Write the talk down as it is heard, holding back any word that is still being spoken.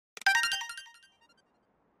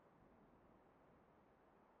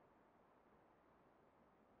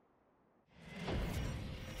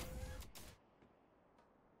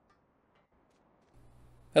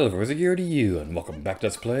Hello viewers, here to you, and welcome back to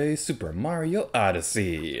Let's Play Super Mario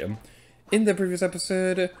Odyssey. In the previous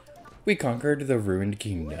episode, we conquered the Ruined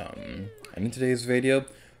Kingdom. And in today's video,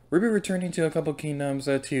 we'll be returning to a couple kingdoms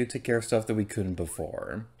to take care of stuff that we couldn't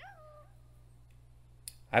before.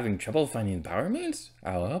 Having trouble finding power moons?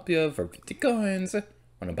 I'll help you for 50 coins.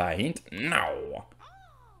 Wanna buy a hint? No!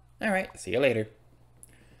 Alright, see you later.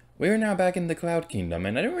 We are now back in the Cloud Kingdom,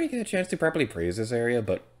 and I didn't really get a chance to properly praise this area,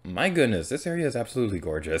 but my goodness, this area is absolutely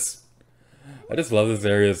gorgeous. I just love this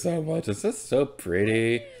area so much. It's just so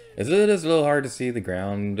pretty. It is a little hard to see the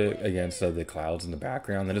ground against the clouds in the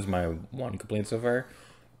background. That is my one complaint so far.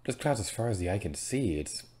 Just clouds as far as the eye can see.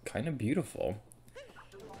 It's kind of beautiful.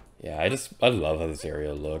 Yeah, I love how this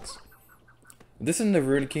area looks. This in the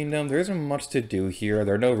Ruined Kingdom, there isn't much to do here.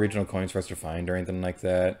 There are no regional coins for us to find or anything like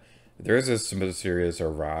that. There is this mysterious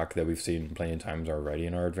rock that we've seen plenty of times already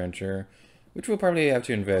in our adventure, which we'll probably have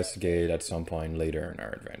to investigate at some point later in our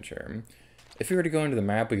adventure. If we were to go into the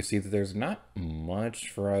map, we can see that there's not much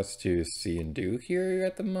for us to see and do here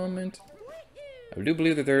at the moment. I do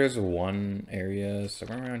believe that there is one area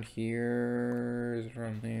somewhere around here. Is it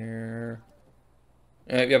around there?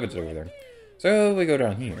 Yep, it's over there. So we go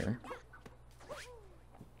down here.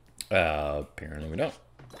 Apparently we don't.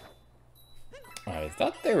 I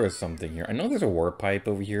thought there was something here. I know there's a warp pipe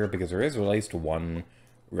over here because there is at least one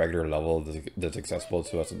regular level that's accessible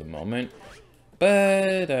to us at the moment.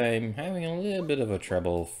 But I'm having a little bit of a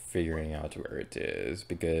trouble figuring out where it is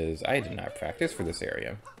because I did not practice for this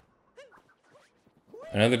area.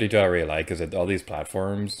 Another detail I really like is that all these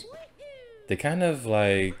platforms, they kind of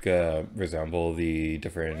like resemble the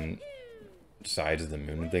different sides of the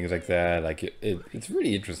moon and things like that. Like it's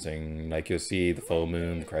really interesting. Like you'll see the full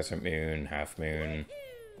moon, the crescent moon, half moon,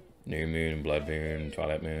 new moon, blood moon,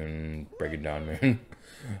 twilight moon, breaking dawn moon.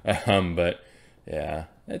 But yeah,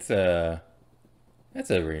 that's a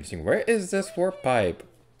really interesting. Where is this warp pipe?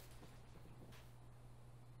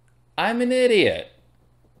 I'm an idiot.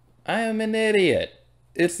 I am an idiot.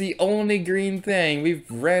 It's the only green thing. We've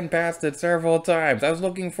ran past it several times. I was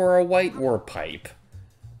looking for a white warp pipe.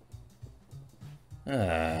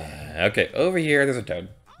 Okay, over here there's a toad.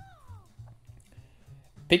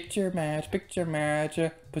 Picture match,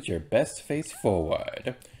 put your best face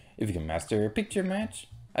forward. If you can master picture match,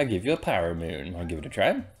 I'll give you a power moon. Wanna give it a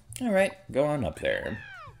try? Alright, go on up there.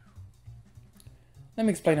 Let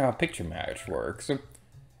me explain how a picture match works.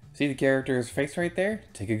 See the character's face right there?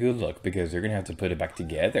 Take a good look because you're gonna have to put it back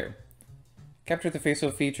together. Capture the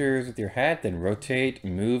facial features with your hat, then rotate,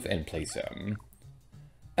 move, and place them.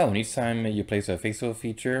 Oh, and each time you place a facial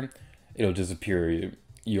feature, it'll disappear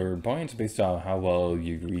your points based on how well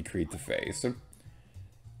you recreate the face.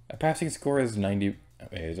 A passing score is 90.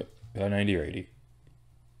 Is it 90 or 80?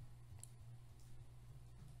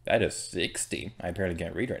 That is 60. I apparently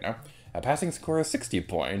can't read right now. A passing score is 60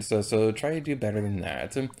 points, so try to do better than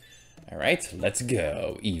that. Alright, let's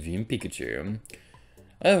go. Eevee and Pikachu.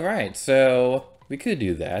 Alright, so we could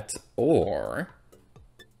do that, or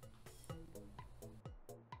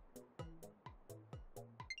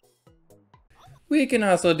we can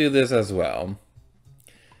also do this as well.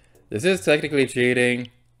 This is technically cheating,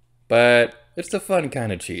 but it's the fun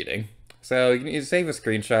kind of cheating. So you can save a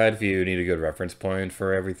screenshot if you need a good reference point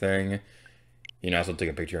for everything. You can also take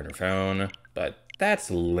a picture on your phone, but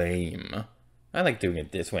that's lame. I like doing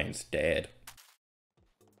it this way instead.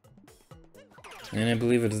 And I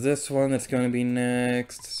believe it's this one that's going to be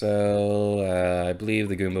next. So I believe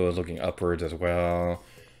the Goomba is looking upwards as well.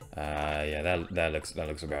 Yeah, that looks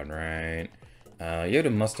about right. You had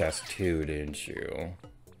a mustache too, didn't you?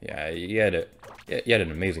 Yeah, you had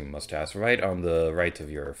an amazing mustache right on the right of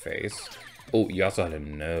your face. Oh, you also had a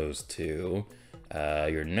nose too.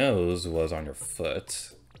 Your nose was on your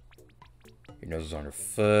foot. Your nose was on your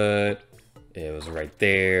foot. It was right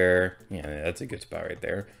there. Yeah, that's a good spot right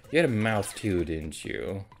there. You had a mouth too, didn't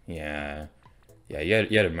you? Yeah. Yeah,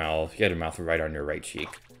 you had a mouth. You had a mouth right on your right cheek.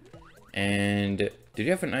 And did you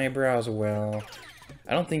have an eyebrow as well?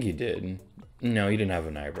 I don't think you did. No, you didn't have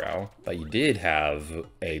an eyebrow, but you did have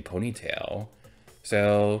a ponytail.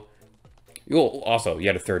 So, also, you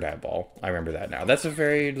had a third eyeball. I remember that now. That's a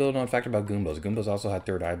very little known fact about Goombas. Goombas also had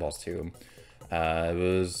third eyeballs too. It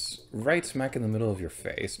was right smack in the middle of your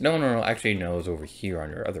face. No, actually no, it was over here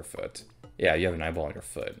on your other foot. Yeah, you have an eyeball on your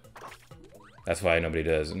foot. That's why nobody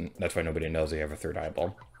does, and that's why nobody knows they have a third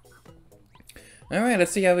eyeball. Alright,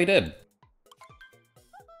 let's see how we did.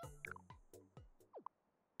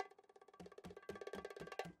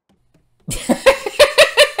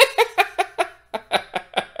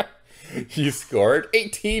 You scored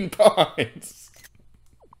 18 points.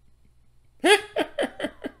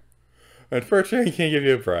 Unfortunately, I can't give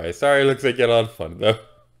you a prize. Sorry, looks like you had a lot of fun, though.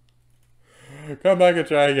 Come back and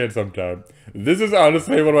try again sometime. This is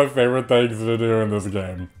honestly one of my favorite things to do in this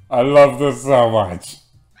game. I love this so much.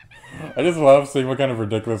 I just love seeing what kind of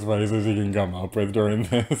ridiculous mazes you can come up with during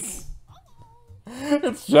this.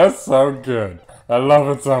 It's just so good. I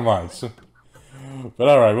love it so much. But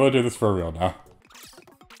alright, we'll do this for real now.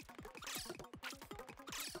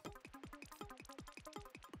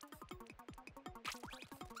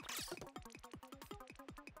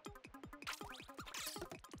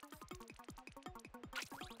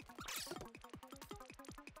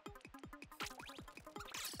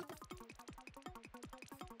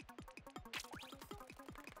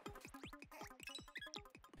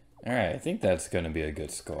 Alright, I think that's gonna be a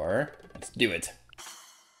good score. Let's do it.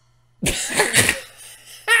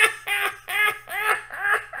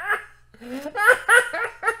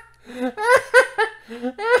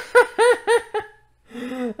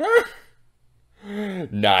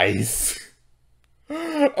 Nice.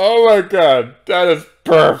 Oh my god, that is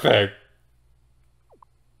perfect.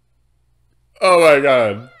 Oh my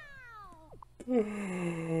god.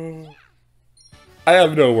 I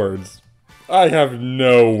have no words. I have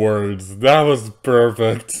no words. That was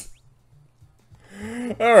perfect.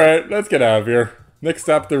 Alright, let's get out of here. Next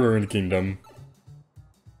stop, the Ruined Kingdom.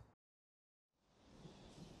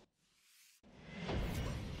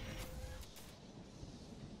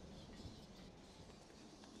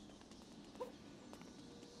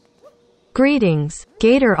 Greetings,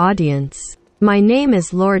 Gator audience. My name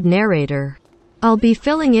is Lord Narrator. I'll be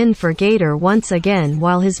filling in for Gator once again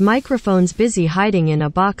while his microphone's busy hiding in a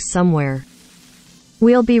box somewhere.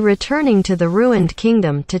 We'll be returning to the Ruined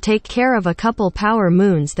Kingdom to take care of a couple power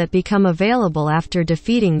moons that become available after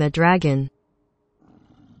defeating the dragon.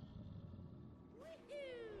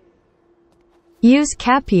 Use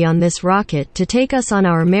Cappy on this rocket to take us on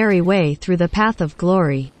our merry way through the path of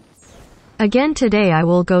glory. Again today I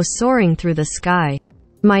will go soaring through the sky.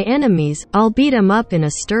 My enemies, I'll beat 'em up in a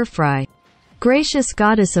stir-fry. Gracious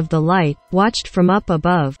goddess of the light, watched from up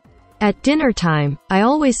above. At dinner time, I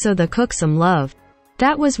always show the cook some love.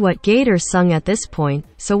 That was what Gator sung at this point,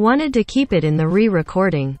 so wanted to keep it in the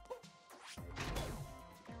re-recording.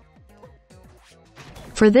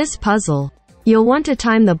 For this puzzle, you'll want to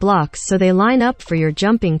time the blocks so they line up for your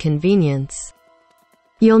jumping convenience.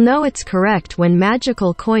 You'll know it's correct when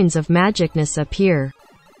magical coins of magicness appear.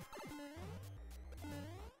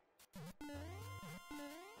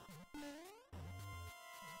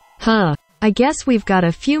 I guess we've got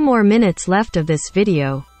a few more minutes left of this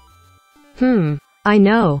video. I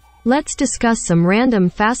know. Let's discuss some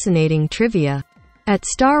random fascinating trivia. At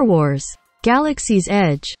Star Wars, Galaxy's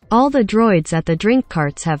Edge, all the droids at the drink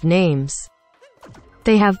carts have names.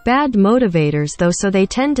 They have bad motivators though, so they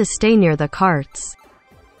tend to stay near the carts.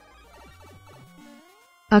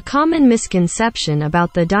 A common misconception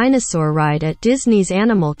about the dinosaur ride at Disney's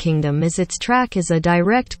Animal Kingdom is its track is a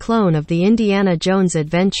direct clone of the Indiana Jones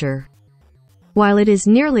adventure. While it is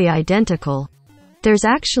nearly identical, there's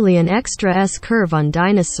actually an extra S-curve on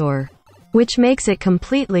Dinosaur, which makes it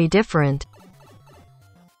completely different.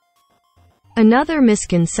 Another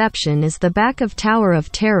misconception is the back of Tower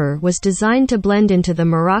of Terror was designed to blend into the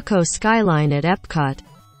Morocco skyline at Epcot.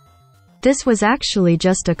 This was actually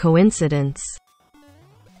just a coincidence.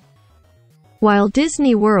 While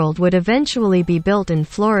Disney World would eventually be built in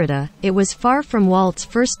Florida, it was far from Walt's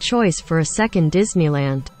first choice for a second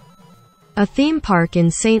Disneyland, a theme park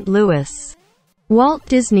in St. Louis. Walt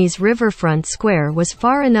Disney's Riverfront Square was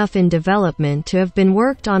far enough in development to have been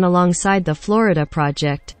worked on alongside the Florida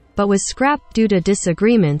project, but was scrapped due to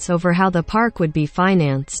disagreements over how the park would be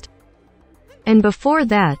financed. And before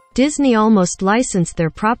that, Disney almost licensed their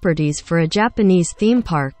properties for a Japanese theme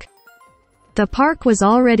park. The park was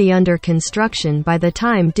already under construction by the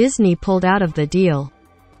time Disney pulled out of the deal.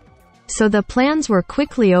 So the plans were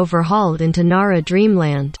quickly overhauled into Nara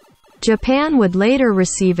Dreamland. Japan would later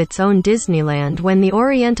receive its own Disneyland when the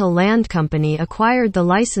Oriental Land Company acquired the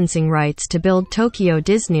licensing rights to build Tokyo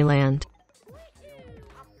Disneyland.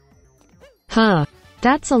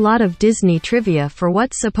 That's a lot of Disney trivia for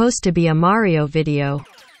what's supposed to be a Mario video.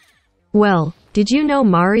 Well, did you know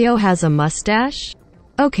Mario has a mustache?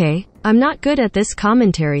 Okay, I'm not good at this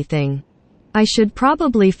commentary thing. I should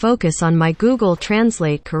probably focus on my Google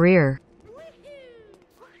Translate career.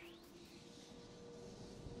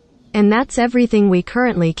 And that's everything we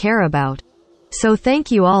currently care about. So thank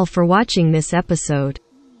you all for watching this episode.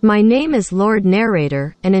 My name is Lord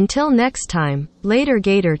Narrator, and until next time, later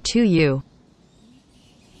Gator to you.